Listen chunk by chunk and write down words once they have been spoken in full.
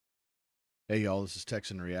Hey y'all, this is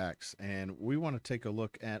Texan Reacts, and we want to take a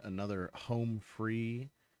look at another home free.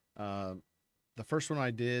 The first one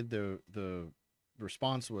I did, the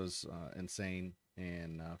response was insane,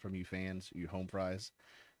 and from you fans, you home fries,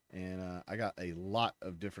 and I got a lot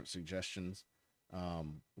of different suggestions.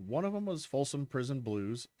 One of them was Folsom Prison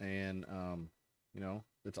Blues, and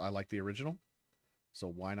I like the original, so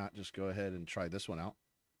why not just go ahead and try this one out?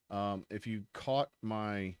 If you caught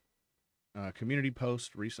my community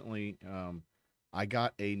post recently, I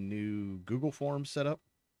got a new Google form set up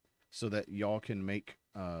so that y'all can make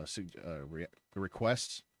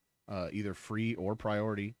requests, either free or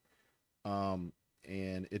priority, and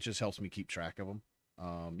it just helps me keep track of them.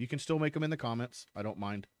 You can still make them in the comments. I don't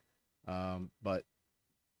mind, but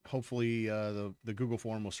hopefully the Google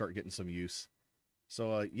form will start getting some use.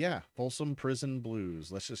 So yeah, Folsom Prison Blues.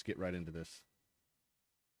 Let's just get right into this.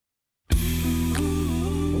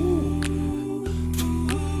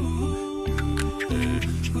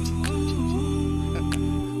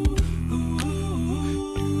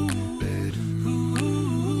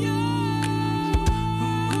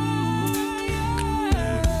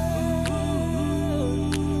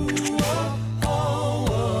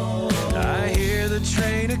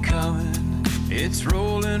 It's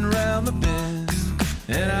rolling round the bend,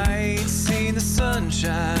 and I ain't seen the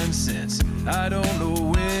sunshine since I don't know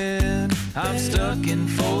when. I'm stuck in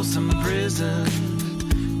Folsom Prison,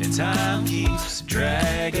 and time keeps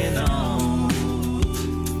dragging on.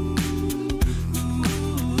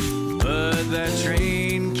 But that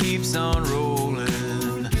train keeps on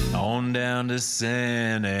rolling on down to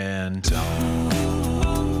San Antonio.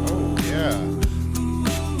 Oh, yeah.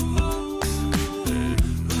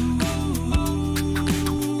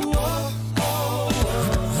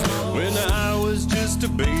 A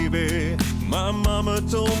baby, my mama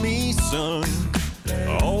told me, son,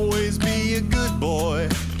 always be a good boy,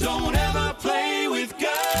 don't ever play with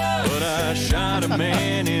guns. But I shot a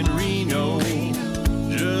man in Reno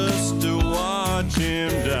just to watch him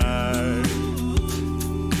die.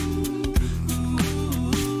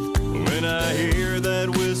 When I hear that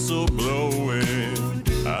whistle blowing,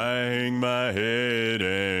 I hang my head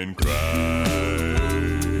and cry.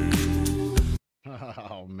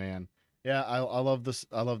 Oh man. Yeah, I love this.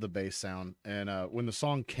 I love the bass sound, and when the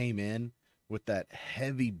song came in with that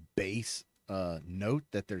heavy bass note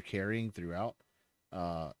that they're carrying throughout,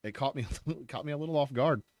 it caught me a little off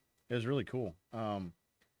guard. It was really cool. And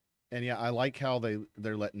yeah, I like how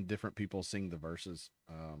they're letting different people sing the verses.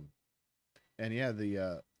 And yeah,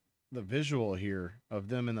 the visual here of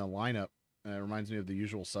them in the lineup reminds me of The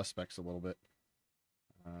Usual Suspects a little bit.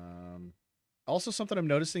 Also, something I'm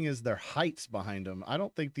noticing is their heights behind them. I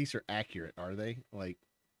don't think these are accurate, are they? Like,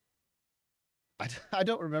 I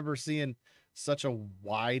don't remember seeing such a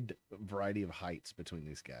wide variety of heights between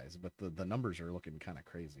these guys, but the numbers are looking kind of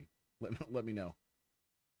crazy. Let me know.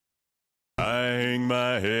 I hang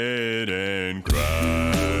my head and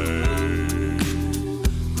cry.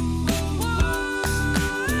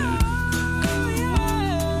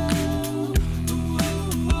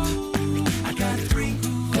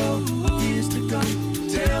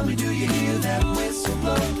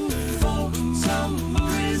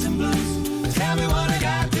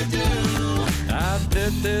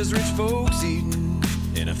 There's rich folks eating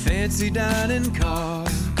in a fancy dining car.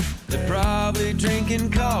 They're probably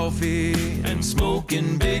drinking coffee and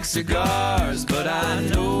smoking big cigars. But I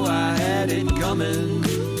know I had it coming.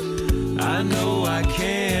 I know I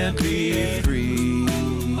can't be free.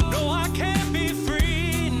 No, I can't be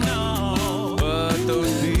free, no. But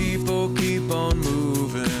those people keep on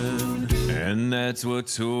moving, and that's what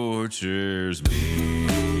tortures me.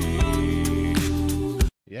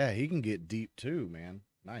 Yeah, he can get deep too, man.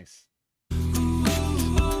 Nice. I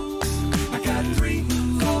got 3,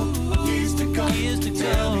 4 years to go.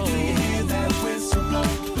 Tell me, do you hear that whistle blow?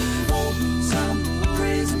 Folsom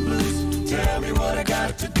Prison Blues. Tell me what I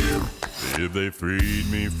got to do. If they freed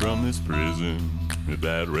me from this prison, if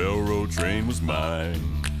that railroad train was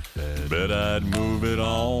mine, bet I'd move it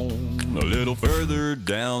on a little further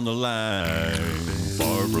down the line.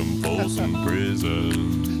 Far from Folsom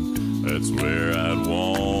Prison, that's where I'd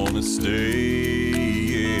want to stay.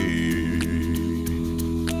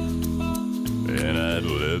 And I'd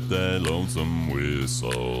let that lonesome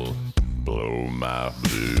whistle blow my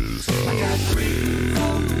blues away. I got 3,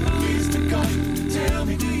 4 years to go. Tell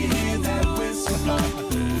me, do you hear that whistle blow?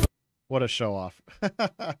 What a show off.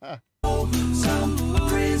 Folsom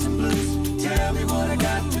Prison Blues. Tell me what I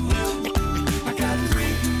got to do. I got 3,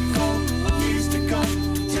 4 years to go.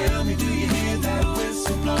 Tell me, do you hear that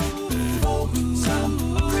whistle blow?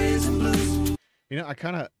 You know,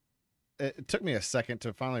 it took me a second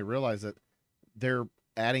to finally realize that they're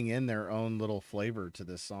adding in their own little flavor to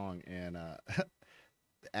this song and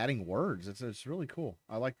adding words. It's really cool.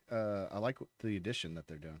 I like the addition that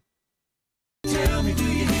they're doing. Tell me, do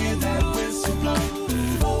you hear that whistle blow?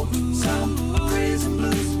 Oh, some crazy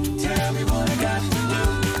blues. Tell me what I got to do.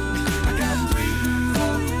 I got 3,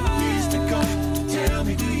 4 years to go. Tell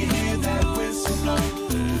me, do you hear that whistle blow?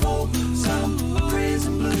 Oh, some crazy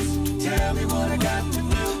blues. Tell me what I got to do.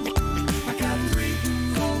 I got 3,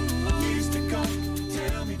 4 years to go.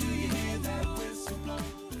 Tell me, do you hear that whistle blow?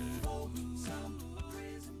 Oh, some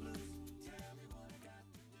crazy blues. Tell me what I got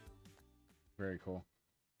to do. Very cool.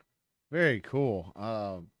 Very cool.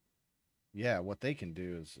 Yeah, what they can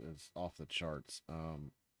do is off the charts.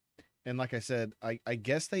 And like I said, I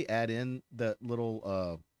guess they add in that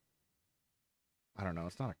little I don't know,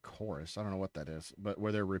 it's not a chorus. I don't know what that is, but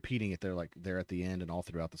where they're repeating it, they're at the end and all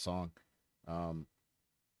throughout the song.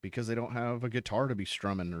 Because they don't have a guitar to be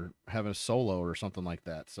strumming or have a solo or something like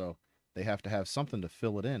that. So they have to have something to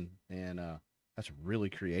fill it in, and that's really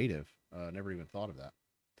creative. Never even thought of that.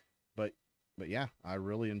 But yeah, I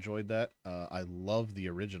really enjoyed that. I love the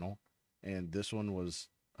original, and this one was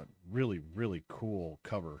a really, really cool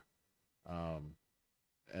cover.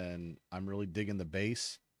 And I'm really digging the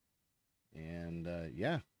bass. And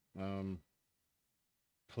yeah,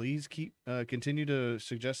 please continue to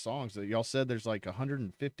suggest songs. That y'all said there's like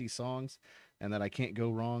 150 songs, and that I can't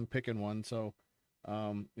go wrong picking one. So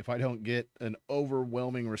if I don't get an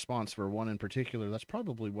overwhelming response for one in particular, that's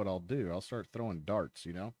probably what I'll do. I'll start throwing darts,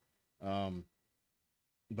 you know.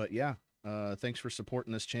 But yeah, thanks for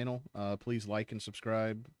supporting this channel. Please like and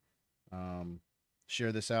subscribe.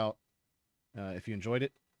 Share this out if you enjoyed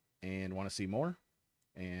it and want to see more.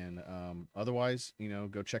 And otherwise, you know,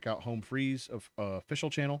 go check out Home Free's official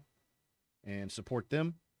channel and support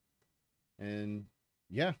them. And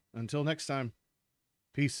yeah, until next time,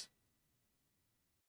 peace.